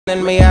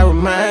Then may I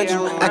remind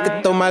you, I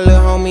could throw my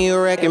little homie a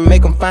rack and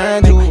make him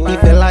find you. He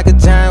feel like a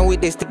giant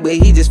with that stick, but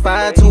he just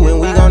 5'2",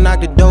 and we gon'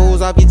 knock the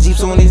doors off your Jeep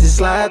soon as you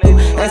slide through.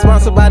 Ain't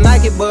sponsored by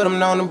Nike, but I'm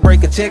known to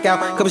break a check out.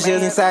 Couple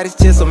shells inside his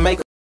chest, so make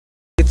a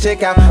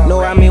check out.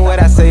 Know I mean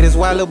what I say, that's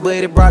why little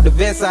buddy brought the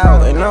vest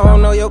out. And I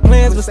don't know your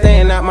plans, but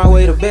staying out my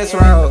way the best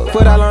route.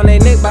 Put all on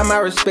their neck by my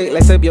respect,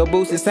 let's up your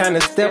boots, it's time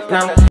to step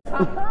now.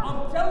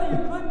 I'm telling you,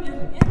 clip is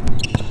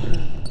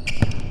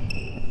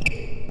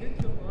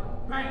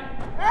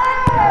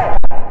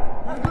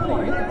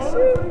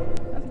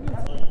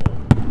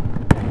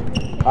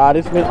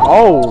this man.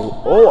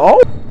 Oh. We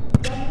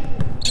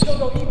gonna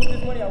go eat with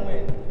this money I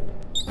win.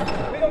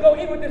 We gonna go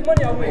eat with this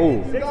money I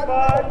win.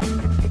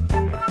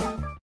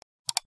 6-5.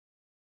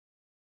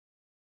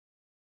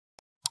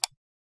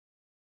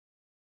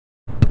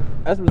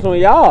 That's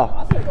between y'all.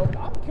 I said,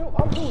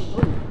 I'm doing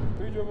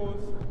 3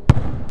 dribbles,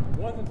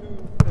 1s and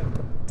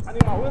 2s. I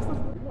need my whistle.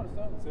 You want to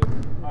start? 6.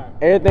 All right.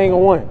 Everything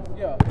on 1.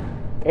 Yeah.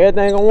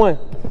 Everything on 1.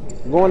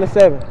 Going to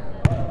 7.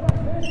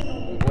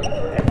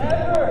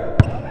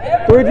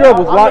 3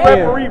 dribbles, lock in. I'm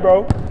the referee,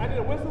 bro. I need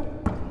a whistle?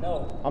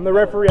 No. I'm the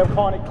referee. I'm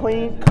calling it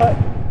clean cut,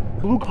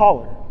 blue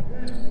collar.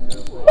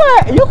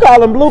 What? You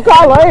call him blue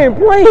collar? I ain't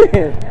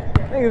playing.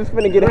 Niggas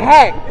finna get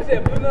hacked. You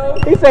said blue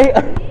nose? He say.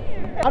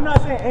 I'm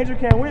not saying Andrew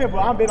can't win, but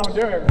I'm betting on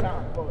Jerry every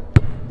time.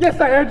 Yes,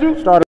 sir, Andrew.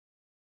 Start.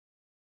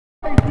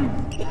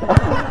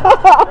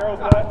 Daryl's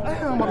not.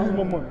 I'm gonna lose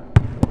my money.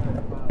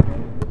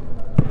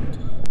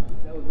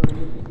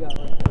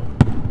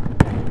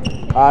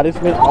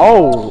 This man.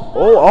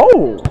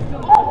 Oh.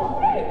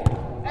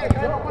 Hey,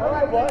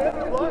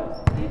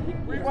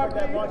 rewind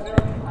that block,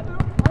 Jerry.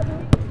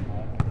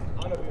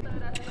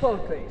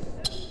 Close face.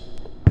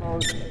 Oh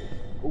shit.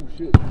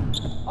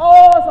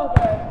 Oh, it's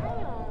okay.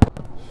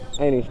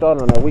 Ain't even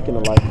started on that weekend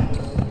of life.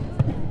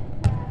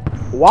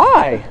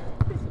 Why?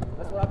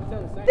 That's what I've been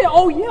telling the same.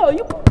 Oh yeah,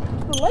 you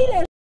the late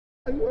ass.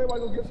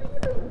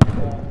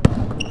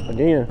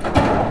 Again.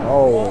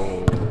 Oh.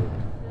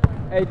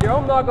 Hey, Joe,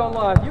 I'm not gonna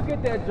lie. If you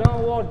get that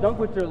John Wall dunk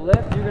with your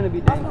left, you're gonna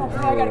be dangerous.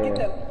 I gotta get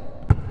that.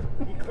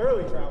 He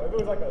clearly traveled. If it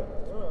was like a.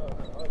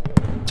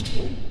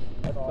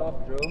 That's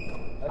tough, Drew.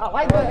 I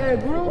like that,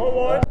 Andrew.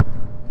 1-1.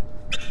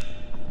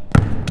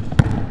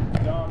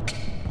 John.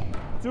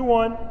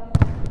 2-1.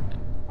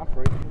 I'm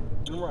free.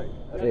 You're right.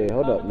 Hey,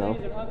 hold up now.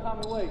 In an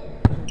uncommon way.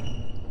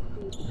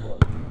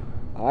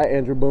 All right,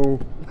 Andrew Boone.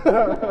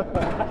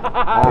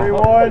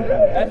 3-1.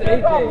 That's AJ.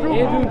 Andrew.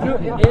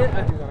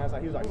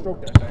 He was like,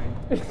 stroke that thing.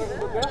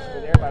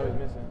 Everybody was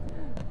missing.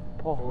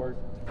 Forward.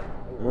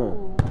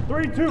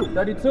 3-2.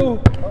 32.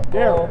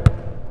 Daryl.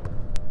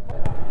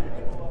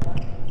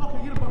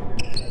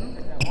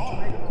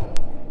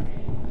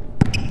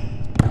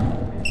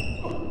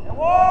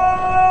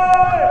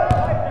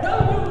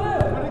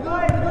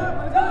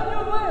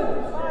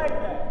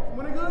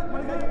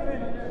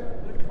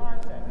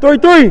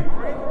 Three.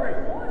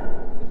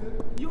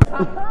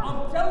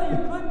 I'm telling you,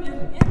 clip is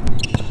empty.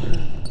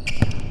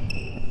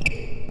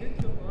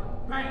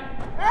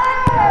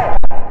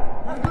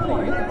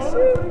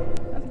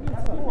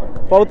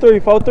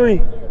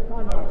 4-3.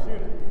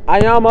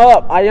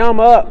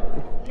 Ayama up.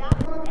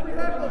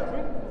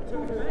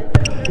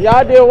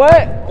 Y'all did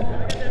what?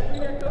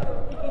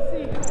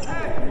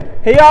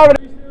 He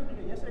already.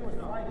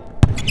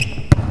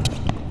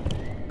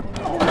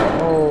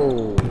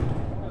 Oh.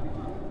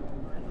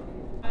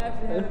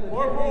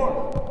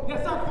 4-4. Yes,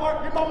 sir,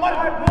 4. Get my money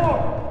right,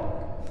 4.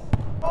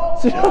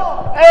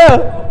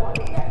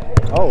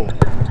 Oh.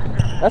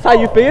 That's how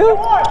you feel?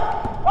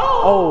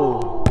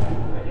 Oh.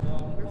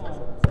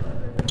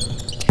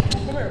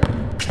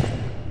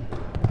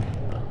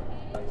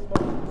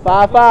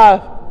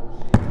 Five.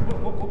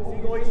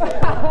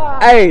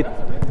 Hey,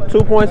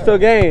 2 points to a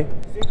game.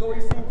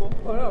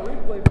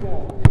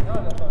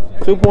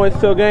 2 points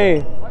to a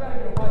game.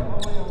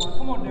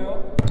 Come on,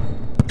 Daryl.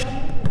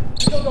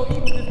 We gonna go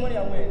eat with this money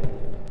I win.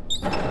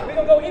 We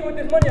gonna go eat with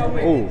this money I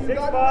win.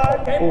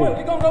 6-5. Hey, boy,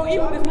 we gonna go eat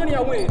with this money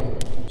I win.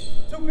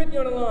 250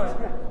 on the line.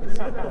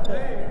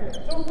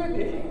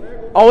 250.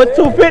 Oh, it's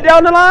 250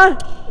 on the line?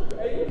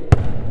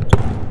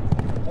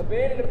 A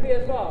band and a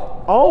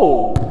PS5.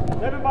 Oh.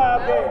 7-5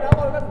 bad. I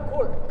learned that from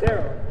court.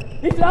 Daryl.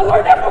 He said, I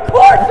learned that from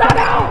court. Shout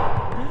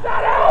out.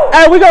 Shout out.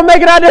 Hey, we gonna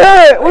make it out the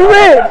hood. We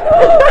win.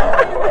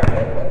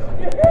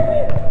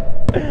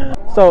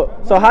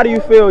 So how do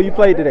you feel you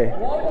played today?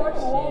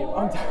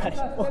 I'm tired.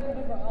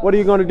 What are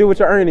you gonna do with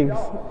your earnings?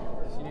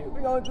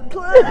 We going to the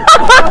club.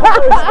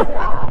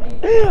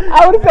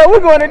 I would have said we're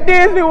going to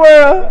Disney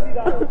World.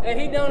 And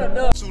he down a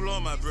dub. Too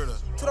long, my brother.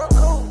 To the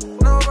cool,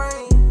 no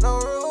rain, no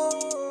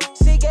rule.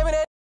 She gave me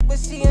that, but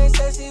she ain't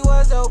said she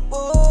was a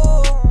boo.